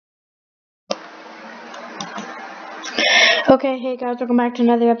Okay, hey guys, welcome back to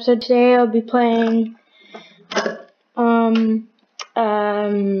another episode. Today I'll be playing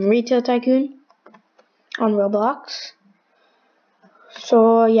Retail Tycoon on Roblox.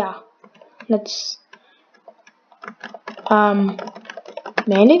 So yeah, let's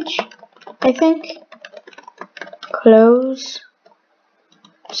manage, I think. Close.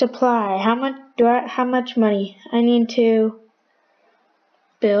 Supply. How much money? I need to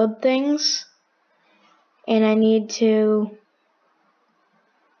build things, and I need to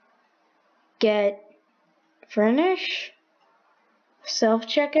get furnish,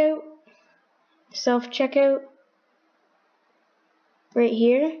 self-checkout right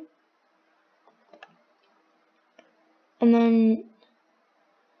here, and then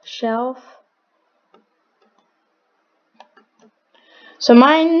shelf. So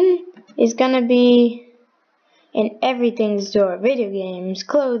mine is gonna be in everything store, video games,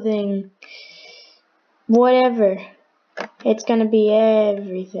 clothing, whatever. It's gonna be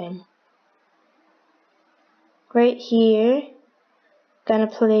everything. Right here, gonna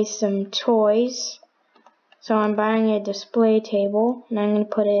place some toys. So I'm buying a display table, and I'm gonna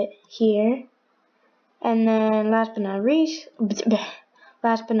put it here. And then last but not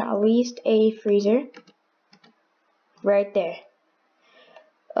least, a freezer. Right there.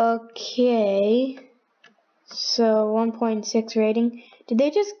 Okay. So 1.6 rating. Did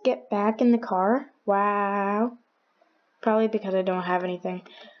they just get back in the car? Wow. Probably because I don't have anything.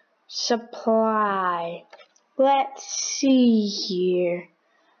 Supply. Let's see here.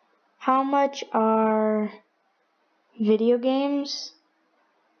 How much are video games?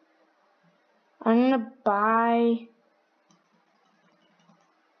 I'm gonna buy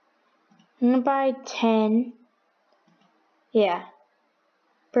 10. Yeah.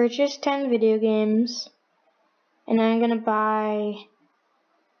 Purchase 10 video games. And I'm gonna buy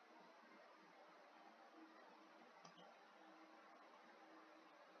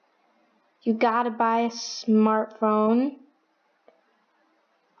you gotta buy a smartphone.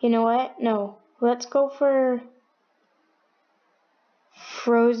 You know what? No. Let's go for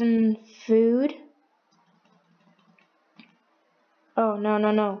frozen food. Oh,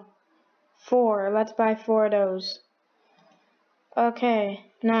 no. 4. Let's buy 4 of those. Okay,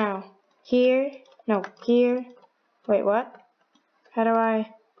 now here. No, here. Wait, what? How do I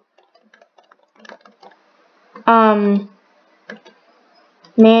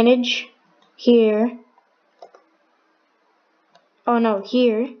manage here? Oh no,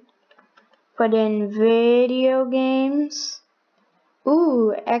 here. Put in video games.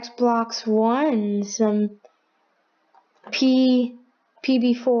 Ooh, Xbox One, some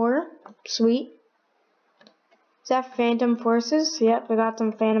PB4, sweet. Is that Phantom Forces? Yep, we got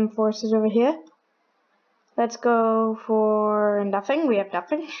some Phantom Forces over here. Let's go for nothing. We have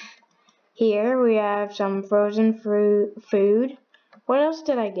nothing. Here we have some frozen food. What else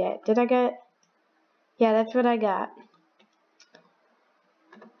did I get? Yeah, that's what I got.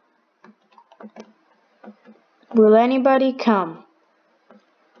 Will anybody come?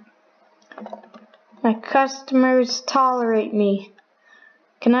 My customers tolerate me.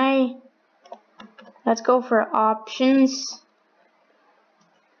 Let's go for options.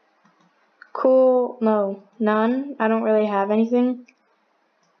 Cool, no, none. I don't really have anything.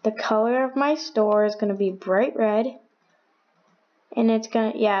 The color of my store is gonna be bright red. And it's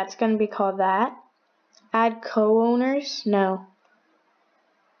gonna be called that. Add co-owners? No.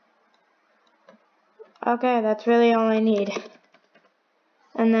 Okay, that's really all I need.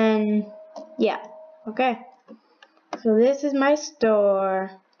 And then, yeah, okay. So this is my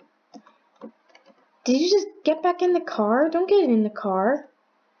store. Did you just get back in the car? Don't get in the car.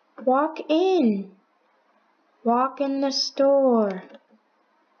 Walk in. Walk in the store.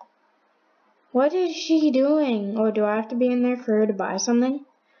 What is she doing? Oh, do I have to be in there for her to buy something?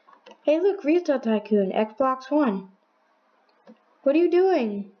 Hey, look, Retail Tycoon, Xbox One. What are you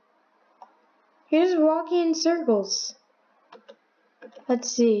doing? You're just walking in circles.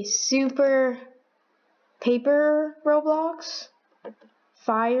 Let's see. Super Paper Roblox.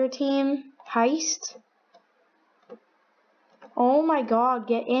 Fire Team Heist. Oh my god,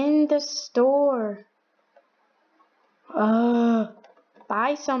 get in the store.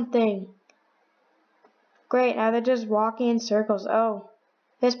 Buy something. Great, now they're just walking in circles. Oh,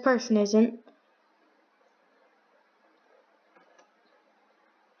 this person isn't.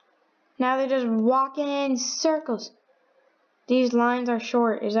 Now they're just walking in circles. These lines are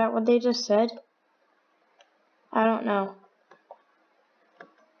short. Is that what they just said? I don't know.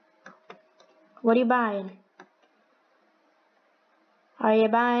 What are you buying? Are you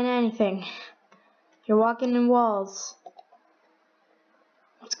buying anything? You're walking in walls.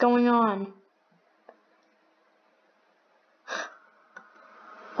 What's going on?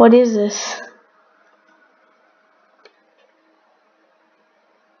 What is this?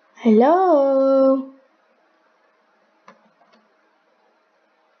 Hello?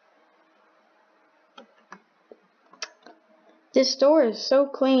 This store is so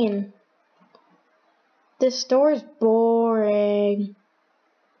clean. This store is boring.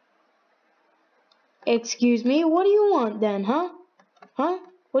 Excuse me, what do you want then, huh? Huh?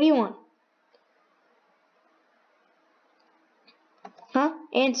 What do you want? Huh?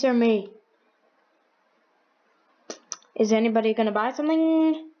 Answer me. Is anybody gonna buy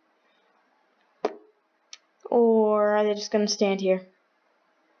something? Or are they just gonna stand here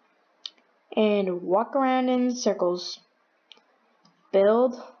and walk around in circles?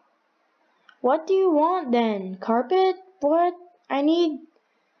 Build? What do you want then? Carpet? What? I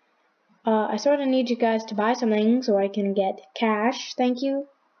sort of need you guys to buy something so I can get cash. Thank you.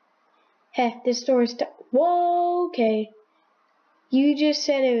 Heh, this store is whoa, okay. You just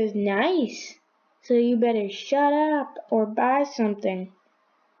said it was nice. So you better shut up or buy something.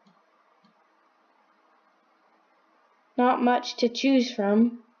 Not much to choose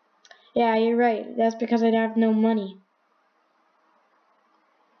from. Yeah, you're right. That's because I have no money.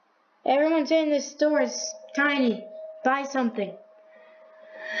 Everyone's saying this store is tiny. Buy something.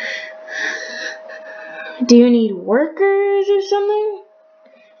 Do you need workers or something?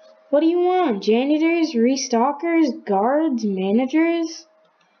 What do you want? Janitors, restockers, guards, managers?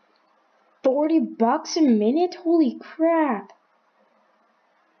 $40 a minute? Holy crap.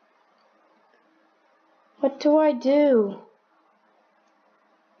 What do I do?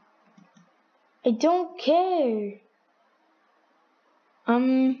 I don't care. How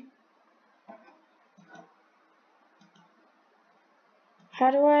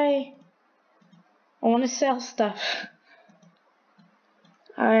do I want to sell stuff.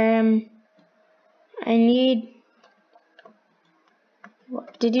 I need,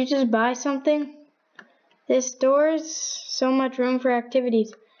 did you just buy something? This store's so much room for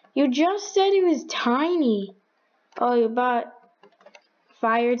activities. You just said it was tiny. Oh, you bought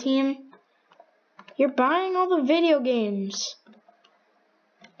Fire Team? You're buying all the video games.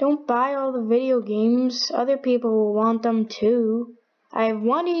 Don't buy all the video games. Other people will want them too. I have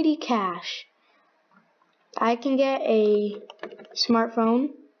 180 cash. I can get a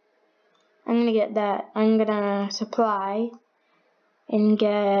smartphone. I'm gonna get that. I'm gonna supply and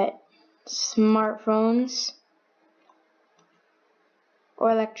get smartphones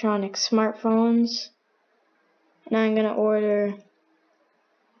or electronic smartphones. And I'm gonna order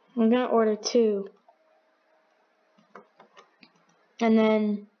 2. And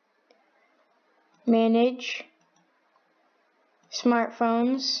then manage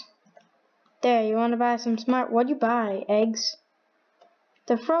smartphones. There, you wanna buy some what'd you buy? Eggs?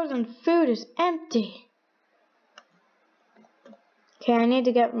 The frozen food is empty. Okay, I need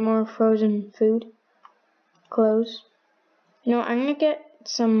to get more frozen food. Clothes. You know, I'm gonna get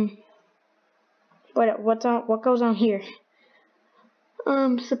some. What goes on here?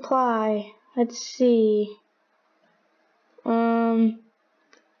 Supply. Let's see.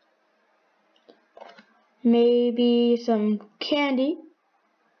 Maybe some candy.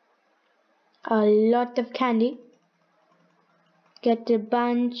 A lot of candy. Get a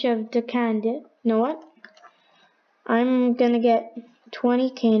bunch of the candy. You know what? I'm gonna get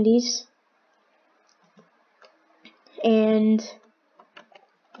 20 candies and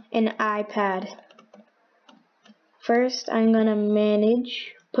an iPad. First, I'm gonna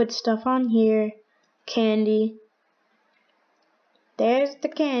manage, put stuff on here, candy. There's the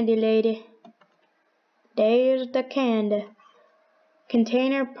candy lady. There's the candy.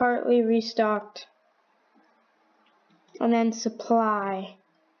 Container partly restocked. And then supply.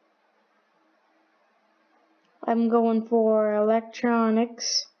 I'm going for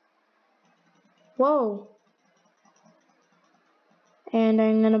electronics. Whoa. And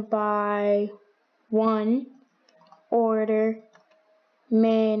I'm gonna buy 1, order,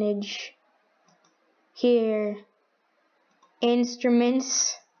 manage, here,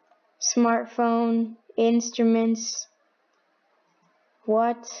 instruments, smartphone, instruments.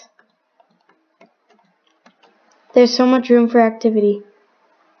 What? There's so much room for activity.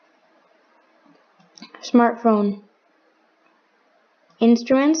 Smartphone,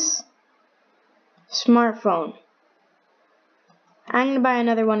 instruments, smartphone. I'm gonna buy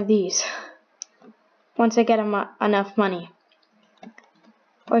another one of these once I get enough money.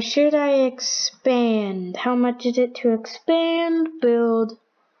 Or should I expand? How much is it to expand? Build.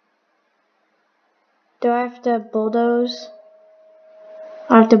 Do I have to bulldoze?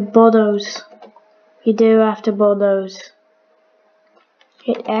 I have to bulldoze. You do have to bulldoze.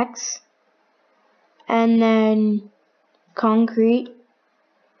 Hit X. And then concrete.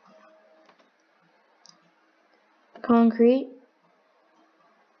 Concrete.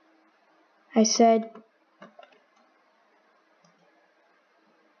 I said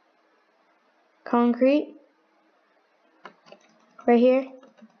concrete. Right here.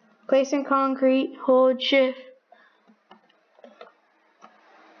 Placing concrete. Hold shift.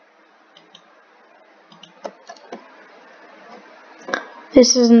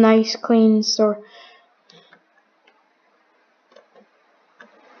 This is a nice clean store.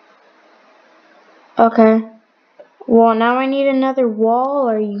 Okay. Well, now I need another wall.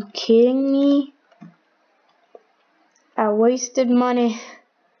 Are you kidding me? I wasted money.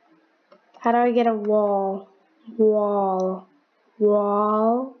 How do I get a wall? Wall.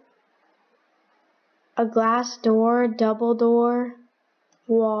 A glass door, double door.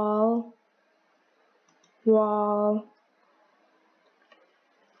 Wall. Wall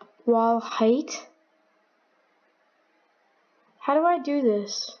height? How do I do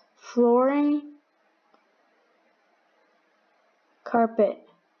this? Flooring. Carpet.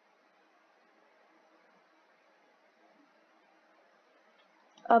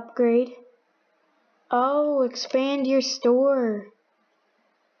 Upgrade. Oh, expand your store.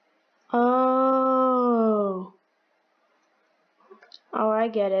 Oh, I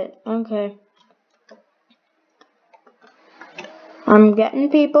get it. Okay. I'm getting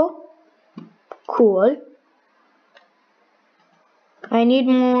people. Cool. I need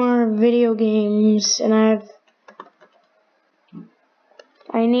more video games, and I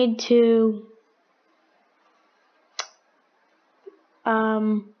need to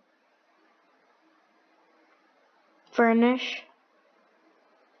furnish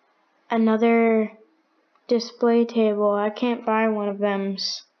another display table. I can't buy one of them.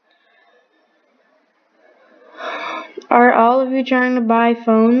 Are all of you trying to buy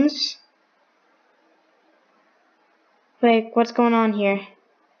phones? Like, what's going on here?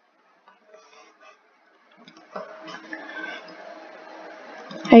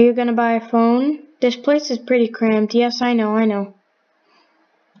 Are you gonna buy a phone? This place is pretty cramped. Yes, I know.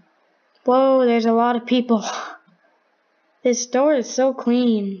 Whoa, there's a lot of people. This store is so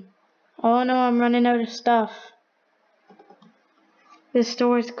clean. Oh no, I'm running out of stuff. This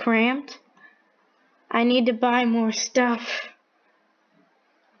store is cramped. I need to buy more stuff.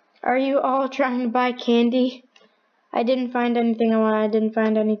 Are you all trying to buy candy? I didn't find anything I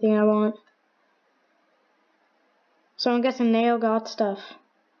want. So I'm guessing they all got stuff.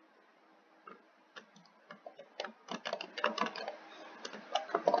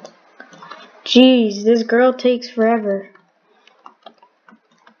 Jeez, this girl takes forever.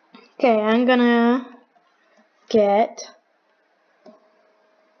 Okay, I'm gonna get...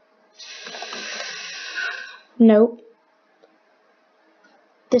 Nope.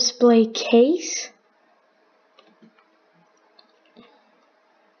 Display case.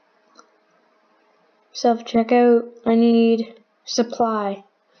 Self-checkout. I need supply.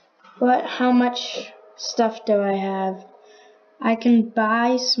 How much stuff do I have? I can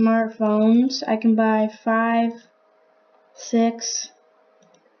buy smartphones. I can buy 5, 6,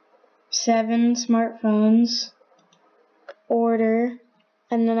 7 smartphones. Order.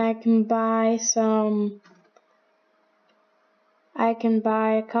 And then I can buy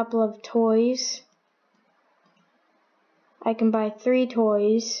a couple of toys. I can buy 3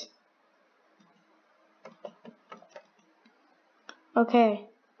 toys. Okay.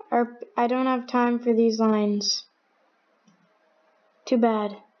 I don't have time for these lines. Too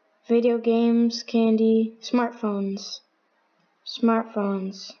bad. Video games, candy, smartphones.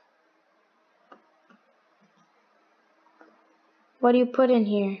 What do you put in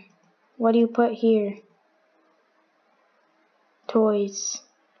here? What do you put here? Toys.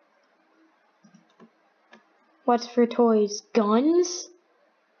 What's for toys? Guns?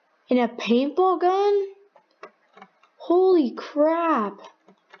 And a paintball gun? Holy crap!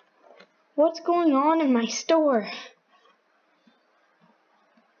 What's going on in my store?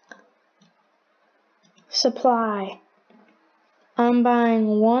 Supply. I'm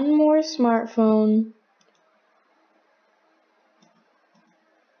buying 1 more smartphone.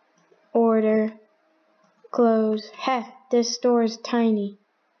 Order. Close. Heh, this store is tiny.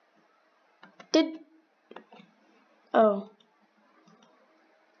 Oh.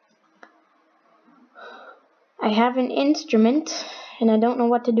 I have an instrument, and I don't know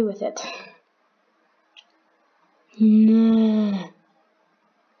what to do with it. Nah.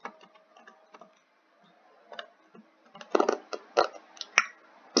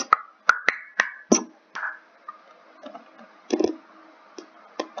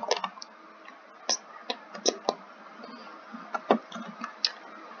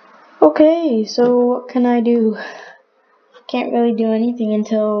 Okay, so what can I do? Can't really do anything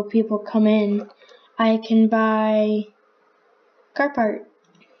until people come in. I can buy car part.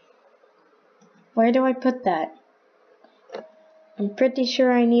 Where do I put that? I'm pretty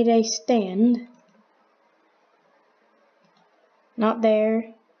sure I need a stand. Not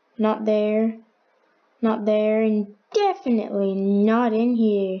there, not there, not there, and definitely not in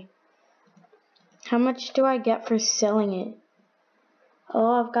here. How much do I get for selling it?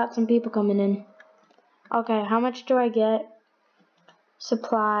 Oh, I've got some people coming in. Okay, how much do I get?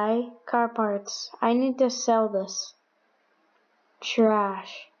 Supply, car parts. I need to sell this.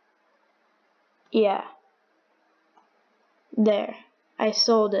 Trash. Yeah. There. I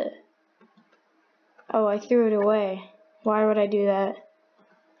sold it. Oh, I threw it away. Why would I do that?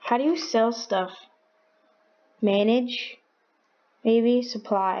 How do you sell stuff? Manage? Maybe?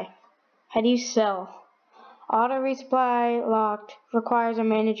 Supply. How do you sell? Auto resupply locked. Requires a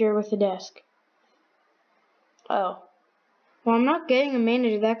manager with a desk. Oh. Well, I'm not getting a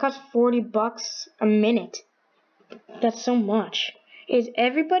manager. That costs $40 a minute. That's so much. Is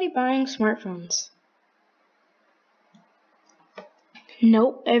everybody buying smartphones?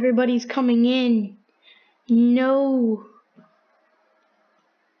 Nope, everybody's coming in. No.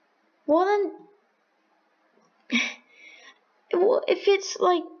 Well then, well, if it's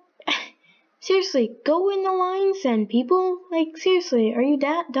like, seriously, go in the lines then, people. Like, seriously, are you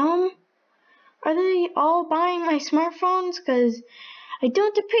that dumb? Are they all buying my smartphones? Because I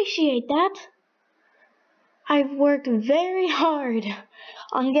don't appreciate that. I've worked very hard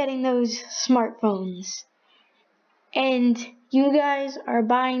on getting those smartphones. And you guys are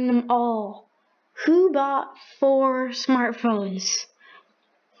buying them all. Who bought 4 smartphones?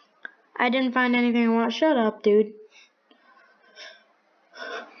 I didn't find anything I want. Shut up, dude.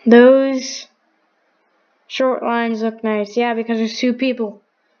 Those short lines look nice. Yeah, because there's 2 people.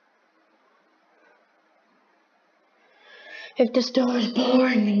 If the store is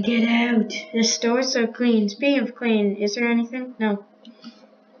boring, then get out. The store's so clean. Speaking of clean, is there anything? No.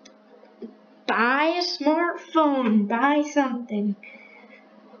 Buy a smartphone. Buy something.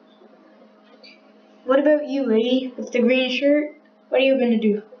 What about you, lady, with the green shirt? What are you gonna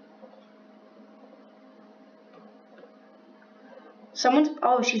do?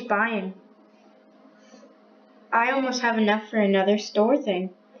 Oh, she's buying. I almost have enough for another store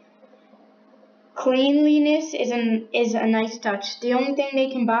thing. Cleanliness is a nice touch. The only thing they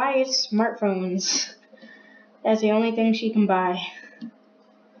can buy is smartphones. That's the only thing she can buy.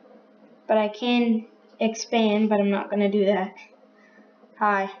 But I can expand, but I'm not gonna do that.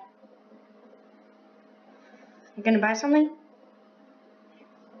 Hi. You gonna buy something?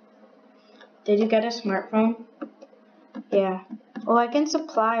 Did you get a smartphone? Yeah. Oh, I can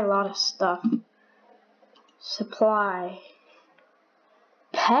supply a lot of stuff. Supply.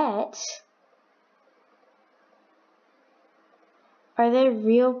 Pets? Are they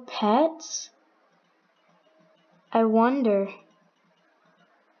real pets? I wonder.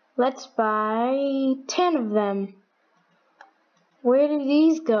 Let's buy 10 of them. Where do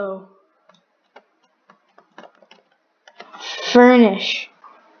these go? Furnish.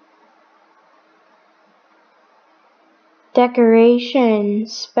 Decoration.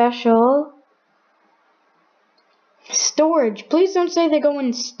 Special. Storage. Please don't say they go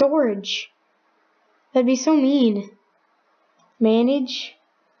in storage. That'd be so mean. Manage.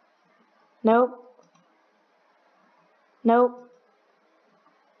 Nope. Nope.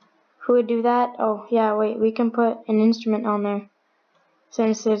 Who would do that? Oh, yeah, wait. We can put an instrument on there.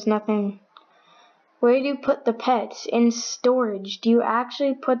 Since there's nothing. Where do you put the pets? In storage. Do you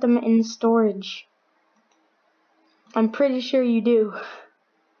actually put them in storage? I'm pretty sure you do.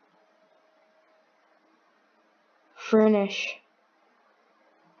 Furnish.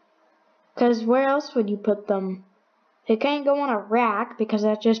 Because where else would you put them? They can't go on a rack because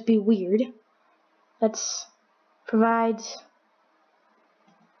that'd just be weird. Let's try.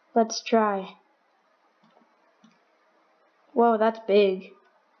 Whoa, that's big.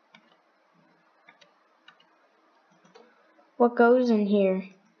 What goes in here?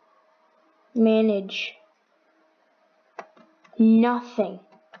 Manage. Nothing.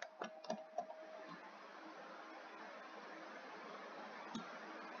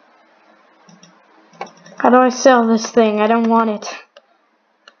 How do I sell this thing? I don't want it.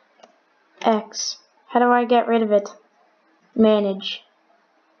 X. How do I get rid of it? Manage.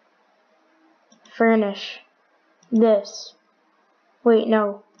 Furnish. This. Wait,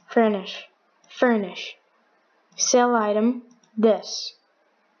 no. Furnish. Furnish. Sell item. This.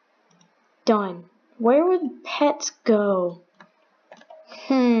 Done. Where would pets go?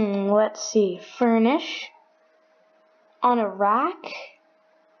 Let's see. Furnish. On a rack?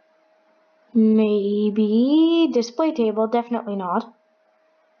 Maybe. Display table. Definitely not.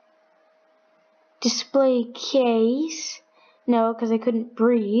 Display case. No, because I couldn't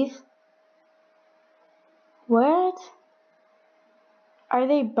breathe. What? Are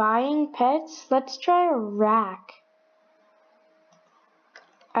they buying pets? Let's try a rack.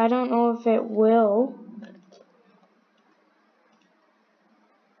 I don't know if it will.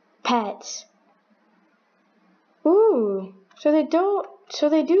 Pets. Ooh, so they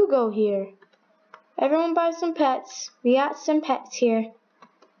do go here. Everyone buy some pets. We got some pets here.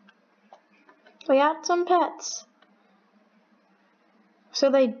 We got some pets. So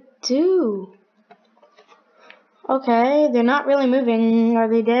they do. Okay, they're not really moving. Are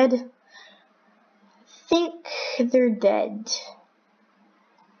they dead? I think they're dead.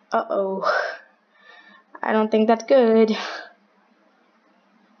 Uh-oh. I don't think that's good.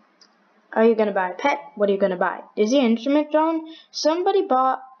 Are you gonna buy a pet? What are you gonna buy? Is the instrument on? Somebody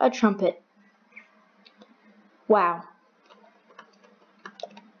bought a trumpet. Wow.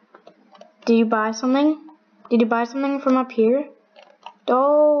 Did you buy something? Did you buy something from up here?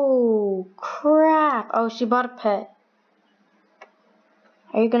 Oh, crap. Oh, she bought a pet.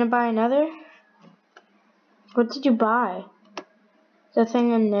 Are you gonna buy another? What did you buy? The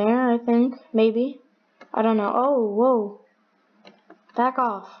thing in there, I think. Maybe. I don't know. Oh, whoa. Back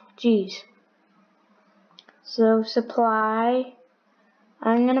off. Jeez. So, supply.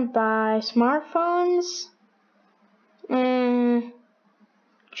 I'm gonna buy smartphones.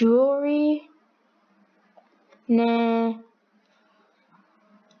 Jewelry. Nah.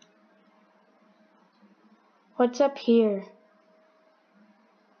 What's up here?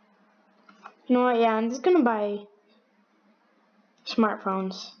 You know what? Yeah, I'm just gonna buy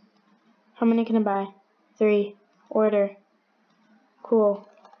smartphones. How many can I buy? 3. Order. Cool.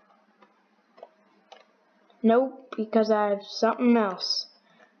 Nope, because I have something else.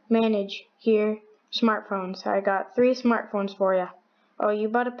 Manage. Here. Smartphones. I got 3 smartphones for you. Oh, you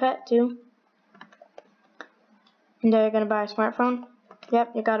bought a pet too? And are you gonna buy a smartphone?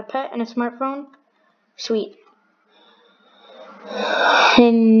 Yep, you got a pet and a smartphone? Sweet.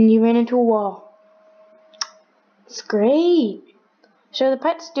 And you ran into a wall. It's great. So the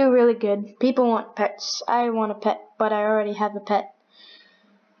pets do really good. People want pets. I want a pet, but I already have a pet.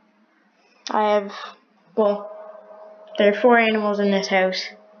 I have, well, there are 4 animals in this house,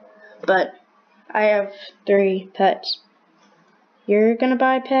 but I have 3 pets. You're gonna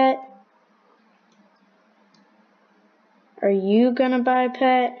buy a pet? Are you gonna buy a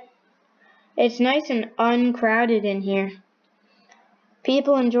pet? It's nice and uncrowded in here.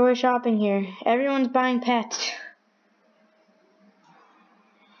 People enjoy shopping here. Everyone's buying pets.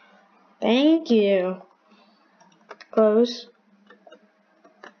 Thank you. Close.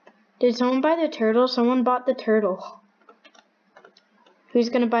 Did someone buy the turtle? Someone bought the turtle. Who's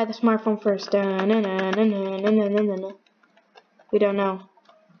gonna buy the smartphone first? We don't know.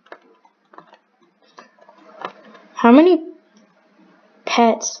 How many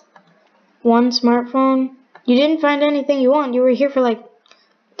pets? 1 smartphone? You didn't find anything you want. You were here for like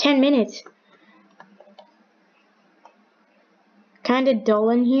 10 minutes. Kinda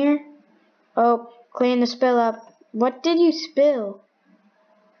dull in here. Oh, clean the spill up. What did you spill?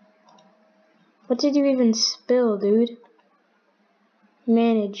 What did you even spill, dude?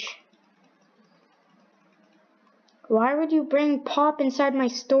 Manage. Why would you bring Pop inside my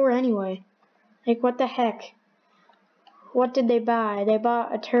store anyway? Like, what the heck? What did they buy? They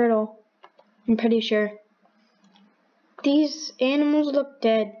bought a turtle. I'm pretty sure. These animals look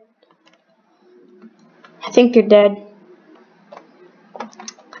dead. I think they're dead.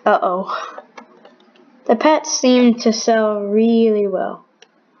 Uh-oh. The pets seem to sell really well.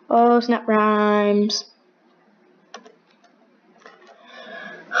 Oh, snap rhymes.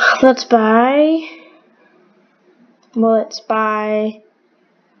 Let's buy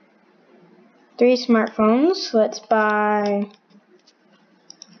 3 smartphones. Let's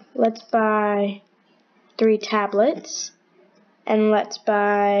buy 3 tablets. And let's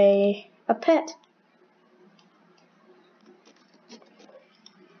buy a pet.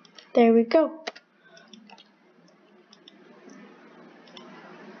 There we go.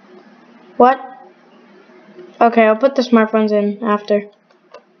 What? Okay, I'll put the smartphones in after.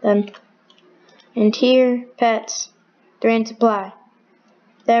 Then. And here, pets. 3 in supply.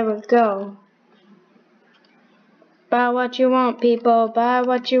 There we go. Buy what you want, people. Buy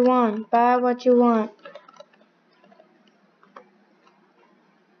what you want. Buy what you want.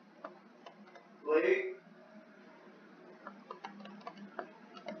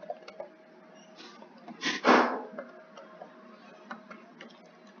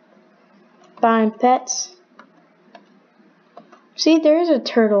 Buying pets. See, there is a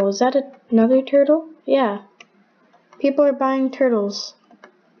turtle. Is that another turtle? Yeah. People are buying turtles.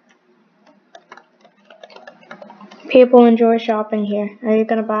 People enjoy shopping here. Are you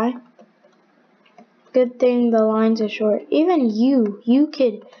gonna buy? Good thing the lines are short. Even you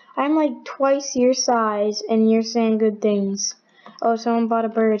kid, I'm like twice your size and you're saying good things. Oh, someone bought a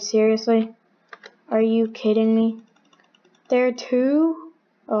bird, seriously? Are you kidding me? There are two?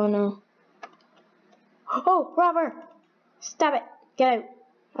 Oh no. Oh, robber! Stop it! Get out!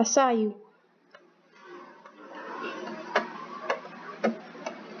 I saw you.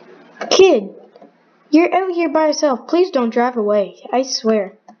 Kid, you're out here by yourself. Please don't drive away. I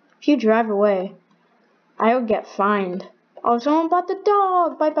swear. If you drive away, I'll get fined. Oh, someone bought the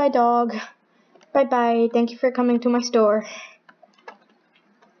dog. Bye-bye, dog. Bye-bye. Thank you for coming to my store.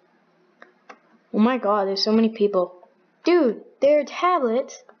 Oh my god, there's so many people. Dude, there are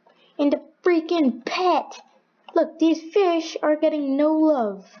tablets and a freaking pet. Look, these fish are getting no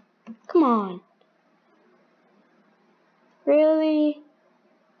love. Come on. Really?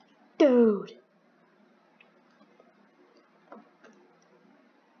 Dude.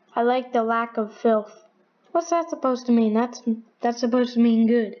 I like the lack of filth. What's that supposed to mean? That's supposed to mean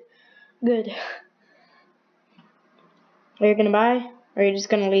good. Good. Are you gonna buy? Or are you just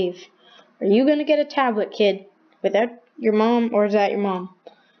gonna leave? Are you gonna get a tablet, kid? Without your mom, or is that your mom?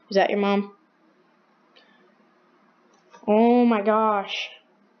 Is that your mom? Oh my gosh.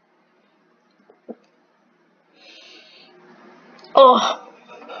 Oh,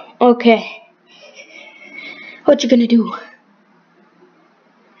 okay. What you gonna do?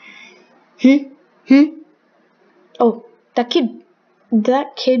 Oh, did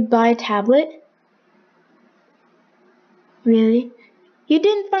that kid buy a tablet? Really? You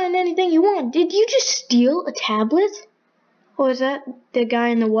didn't find anything you want. Did you just steal a tablet? Or is that the guy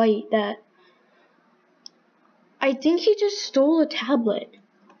in the white that... I think he just stole a tablet.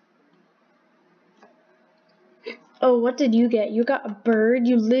 Oh, what did you get? You got a bird?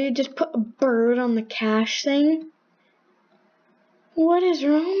 You literally just put a bird on the cash thing? What is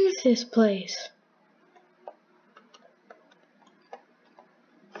wrong with this place?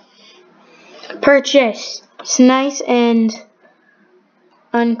 Purchase. It's nice and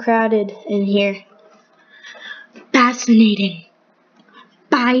uncrowded in here. Fascinating.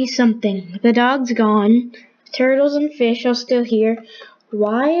 Buy something. The dog's gone. Turtles and fish are still here.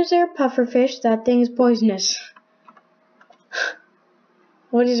 Why is there a pufferfish? That thing is poisonous.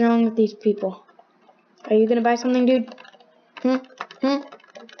 What is wrong with these people? Are you gonna buy something, dude?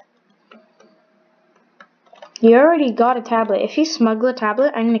 You already got a tablet. If you smuggle a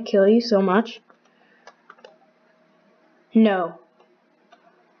tablet, I'm gonna kill you so much. No.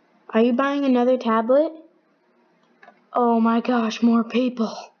 Are you buying another tablet? Oh my gosh, more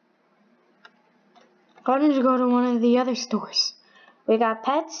people. Why don't you go to one of the other stores? We got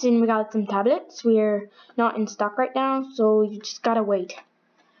pets and we got some tablets. We're not in stock right now, so you just gotta wait.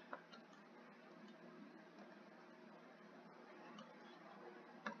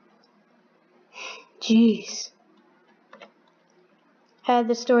 Jeez.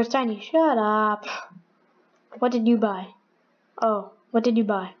 The store's tiny. Shut up. What did you buy? Oh, what did you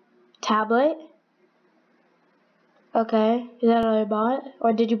buy? Tablet? Okay, is that all you bought?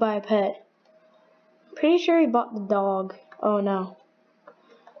 Or did you buy a pet? Pretty sure he bought the dog. Oh no.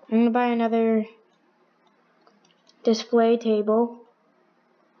 I'm gonna buy another display table.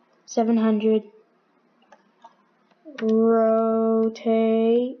 700.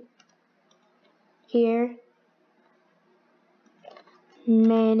 Rotate. Here.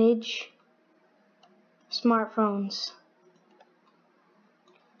 Manage. Smartphones.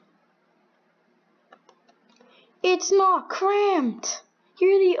 It's not cramped.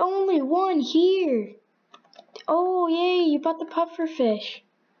 You're the only one here. Oh, yay, you bought the pufferfish.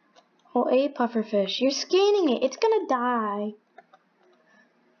 Oh, a pufferfish. You're scanning it. It's gonna die.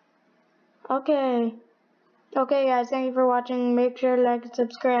 Okay. Okay, guys, thank you for watching. Make sure to like and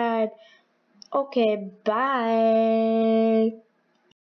subscribe. Okay, bye.